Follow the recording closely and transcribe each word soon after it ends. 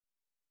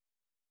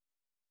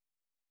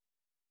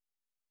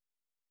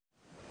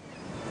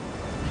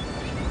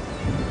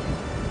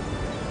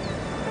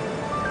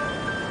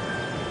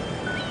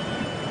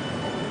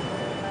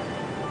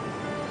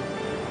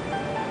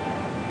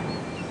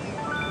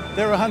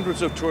There are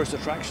hundreds of tourist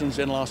attractions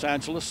in Los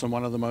Angeles, and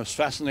one of the most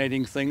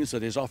fascinating things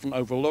that is often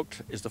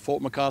overlooked is the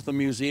Fort MacArthur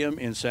Museum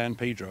in San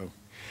Pedro.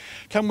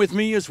 Come with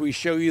me as we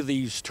show you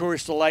these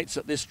tourist delights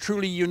at this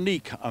truly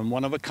unique and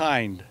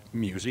one-of-a-kind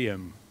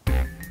museum.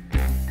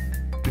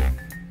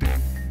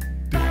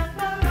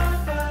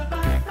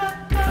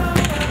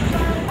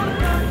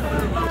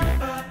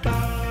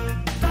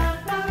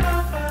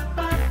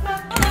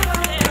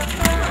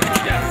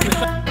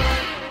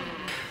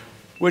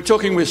 We're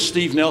talking with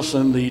Steve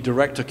Nelson, the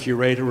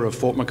director-curator of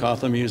Fort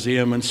MacArthur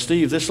Museum. And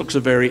Steve, this looks a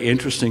very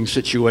interesting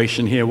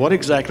situation here. What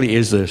exactly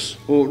is this?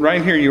 Well,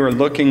 right here you are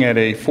looking at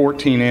a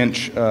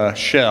 14-inch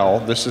shell.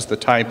 This is the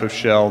type of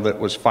shell that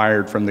was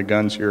fired from the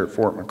guns here at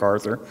Fort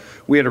MacArthur.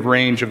 We had a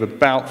range of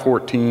about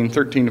 13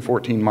 to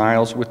 14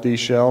 miles with these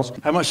shells.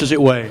 How much does it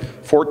weigh?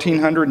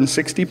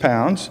 1,460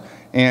 pounds.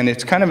 And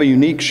it's kind of a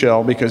unique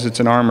shell because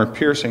it's an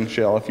armor-piercing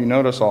shell. If you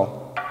notice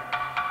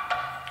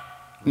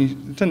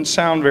it doesn't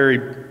sound very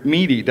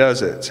meaty,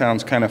 does it? It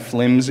sounds kind of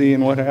flimsy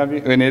and what have you,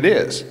 and it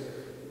is.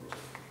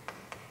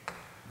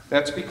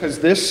 That's because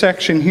this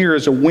section here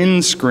is a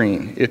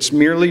windscreen. It's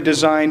merely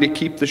designed to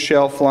keep the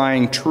shell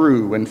flying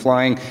true and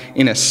flying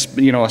in a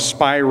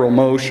spiral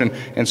motion,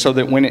 and so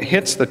that when it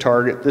hits the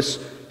target,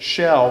 this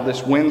shell,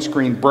 this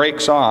windscreen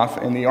breaks off,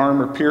 and the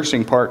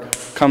armor-piercing part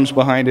comes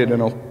behind it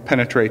and it'll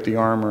penetrate the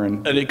armor.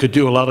 And it could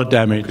do a lot of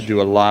damage. It could do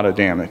a lot of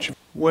damage.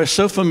 We're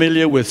so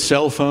familiar with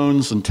cell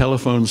phones and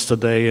telephones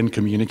today and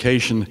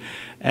communication,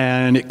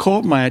 and it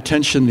caught my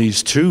attention,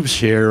 these tubes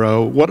here.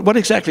 What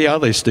exactly are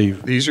they,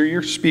 Steve? These are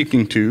your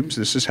speaking tubes.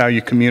 This is how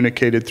you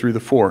communicated through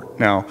the fort.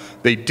 Now,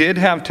 they did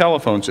have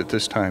telephones at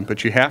this time,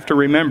 but you have to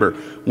remember,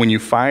 when you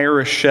fire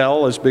a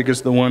shell as big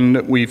as the one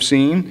that we've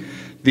seen,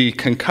 the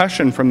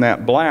concussion from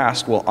that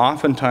blast will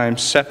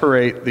oftentimes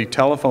separate the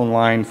telephone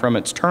line from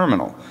its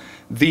terminal.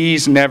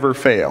 These never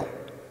fail.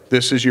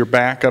 This is your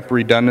backup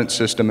redundant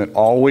system. It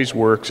always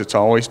works, it's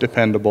always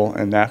dependable,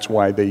 and that's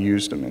why they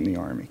used them in the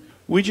Army.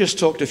 We just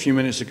talked a few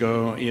minutes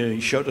ago, you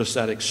showed us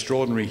that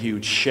extraordinary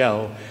huge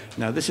shell.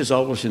 Now this is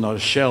obviously not a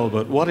shell,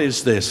 but what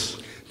is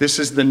this? This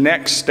is the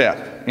next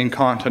step in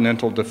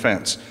continental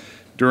defense.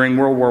 During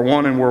World War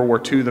I and World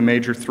War II, the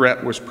major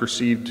threat was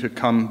perceived to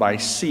come by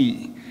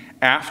sea.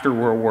 After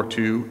World War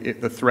II,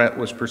 the threat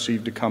was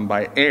perceived to come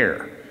by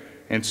air.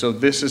 And so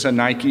this is a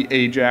Nike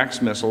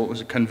Ajax missile. It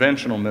was a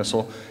conventional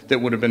missile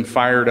that would have been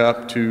fired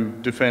up to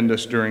defend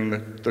us during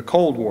the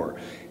Cold War.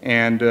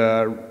 And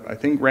I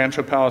think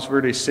Rancho Palos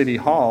Verdes City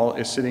Hall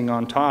is sitting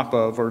on top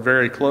of, or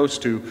very close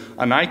to,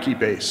 a Nike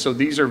base. So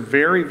these are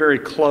very, very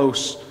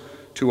close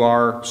to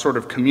our sort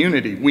of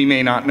community. We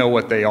may not know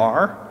what they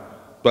are,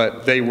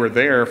 but they were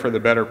there for the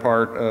better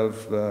part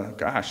of,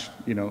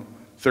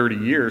 30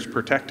 years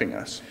protecting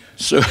us.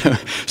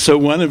 So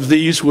one of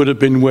these would have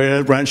been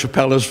where Rancho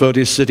Palos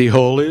Verdes City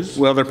Hall is?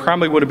 Well, there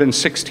probably would have been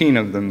 16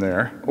 of them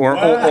there,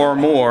 or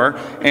more.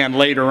 And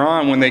later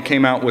on, when they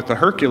came out with the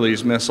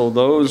Hercules missile,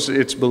 those,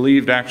 it's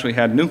believed, actually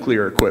had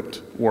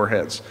nuclear-equipped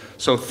warheads.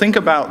 So think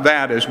about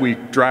that as we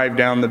drive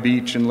down the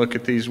beach and look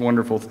at these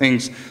wonderful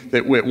things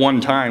that at one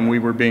time we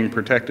were being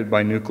protected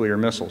by nuclear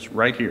missiles,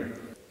 right here.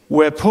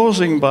 We're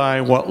pausing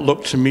by what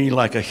looked to me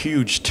like a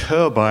huge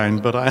turbine,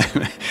 but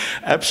I'm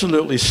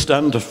absolutely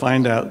stunned to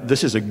find out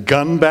this is a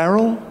gun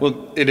barrel?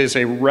 Well, it is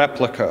a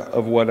replica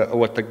of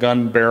what the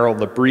gun barrel,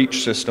 the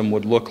breech system,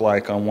 would look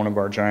like on one of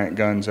our giant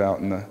guns out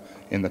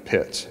in the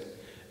pits.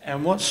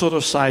 And what sort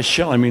of size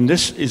shell? I mean,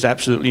 this is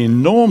absolutely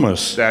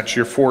enormous. That's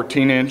your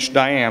 14-inch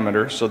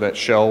diameter, so that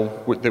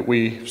shell that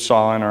we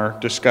saw in our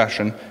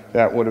discussion,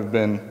 that would have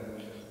been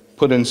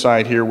put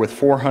inside here with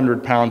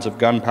 400 pounds of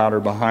gunpowder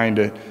behind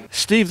it.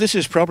 Steve, this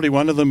is probably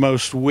one of the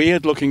most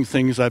weird-looking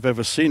things I've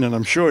ever seen, and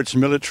I'm sure it's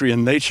military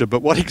in nature,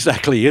 but what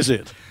exactly is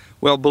it?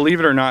 Well, believe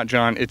it or not,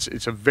 John, it's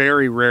a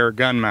very rare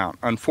gun mount.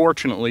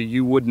 Unfortunately,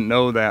 you wouldn't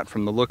know that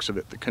from the looks of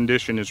it. The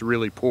condition is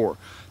really poor.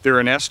 There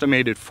are an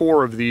estimated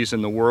 4 of these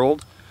in the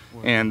world,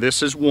 and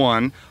this is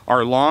one.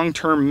 Our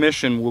long-term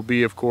mission will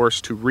be, of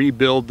course, to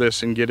rebuild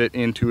this and get it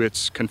into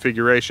its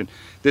configuration.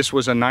 This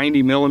was a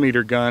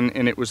 90-millimeter gun,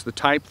 and it was the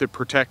type that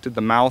protected the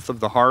mouth of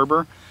the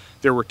harbor.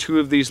 There were 2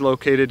 of these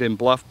located in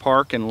Bluff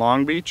Park in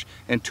Long Beach,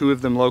 and 2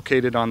 of them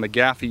located on the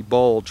Gaffey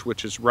Bulge,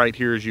 which is right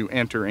here as you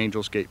enter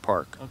Angels Gate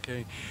Park.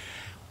 Okay.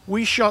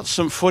 We shot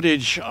some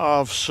footage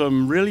of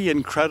some really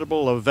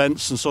incredible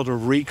events and sort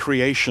of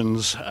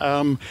recreations.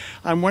 I'm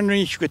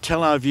wondering if you could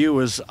tell our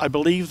viewers, I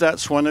believe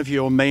that's one of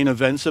your main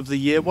events of the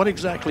year. What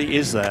exactly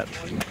is that?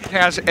 It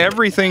has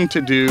everything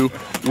to do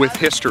with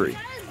history.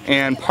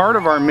 And part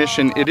of our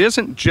mission, it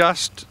isn't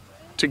just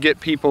to get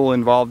people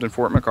involved in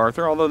Fort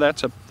MacArthur, although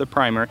that's the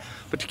primary,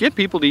 but to get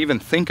people to even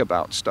think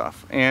about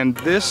stuff. And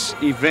this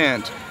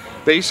event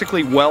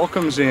basically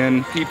welcomes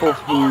in people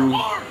who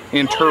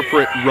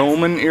interpret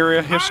Roman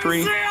era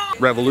history,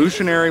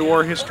 Revolutionary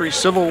War history,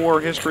 Civil War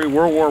history,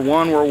 World War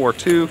I, World War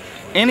II,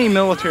 any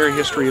military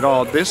history at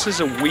all. This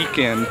is a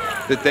weekend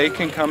that they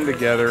can come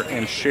together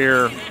and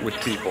share with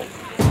people.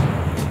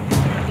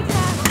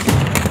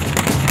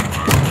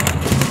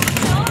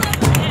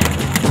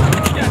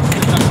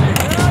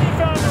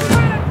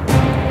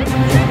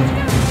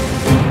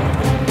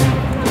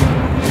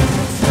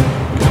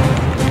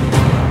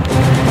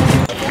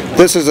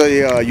 This is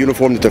a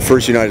uniform that the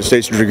 1st United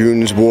States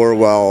Dragoons wore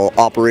while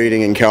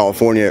operating in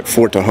California at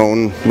Fort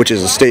Tejon, which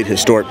is a state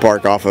historic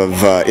park off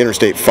of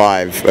Interstate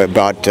 5,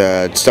 about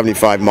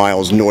 75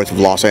 miles north of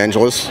Los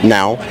Angeles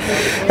now.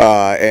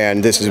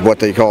 And this is what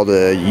they call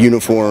the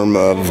uniform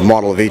of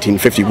model of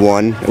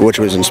 1851, which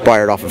was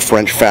inspired off of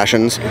French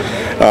fashions.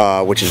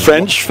 Which is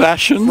French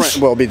fashions?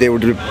 Well, they were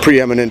the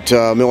preeminent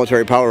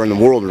military power in the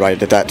world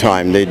right at that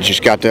time. They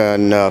just got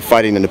done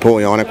fighting the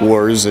Napoleonic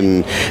Wars,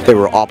 and they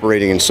were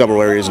operating in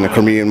several areas in the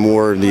Crimean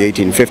War in the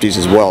 1850s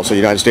as well. So the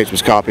United States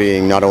was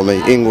copying not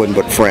only England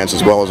but France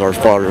as well as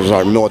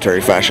our military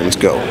fashions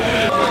go.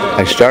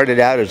 I started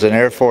out as an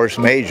Air Force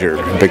major.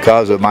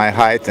 Because of my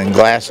height and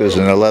glasses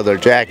and a leather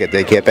jacket,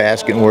 they kept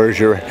asking, "Where's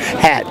your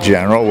hat,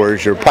 General?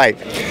 Where's your pipe?"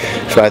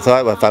 So I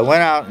thought, well, if I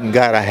went out and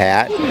got a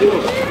hat,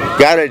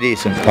 got a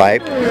decent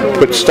pipe,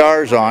 put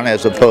stars on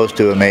as opposed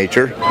to a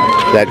major,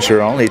 that's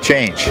your only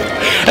change.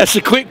 That's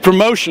a quick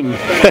promotion.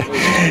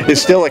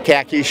 It's still a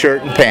khaki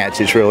shirt and pants.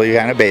 It's really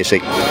kind of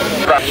basic.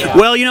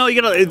 Well, you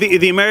know,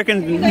 the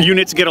American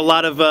units get a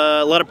lot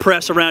of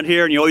press around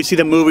here, and you always see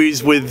the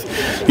movies with,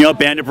 you know,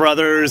 Band of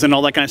Brothers and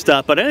all that kind of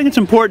stuff. But I think it's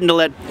important to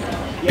let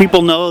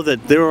people know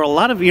that there were a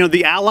lot of, you know,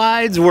 the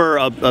Allies were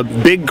a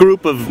big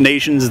group of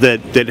nations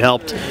that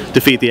helped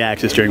defeat the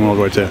Axis during World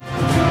War II.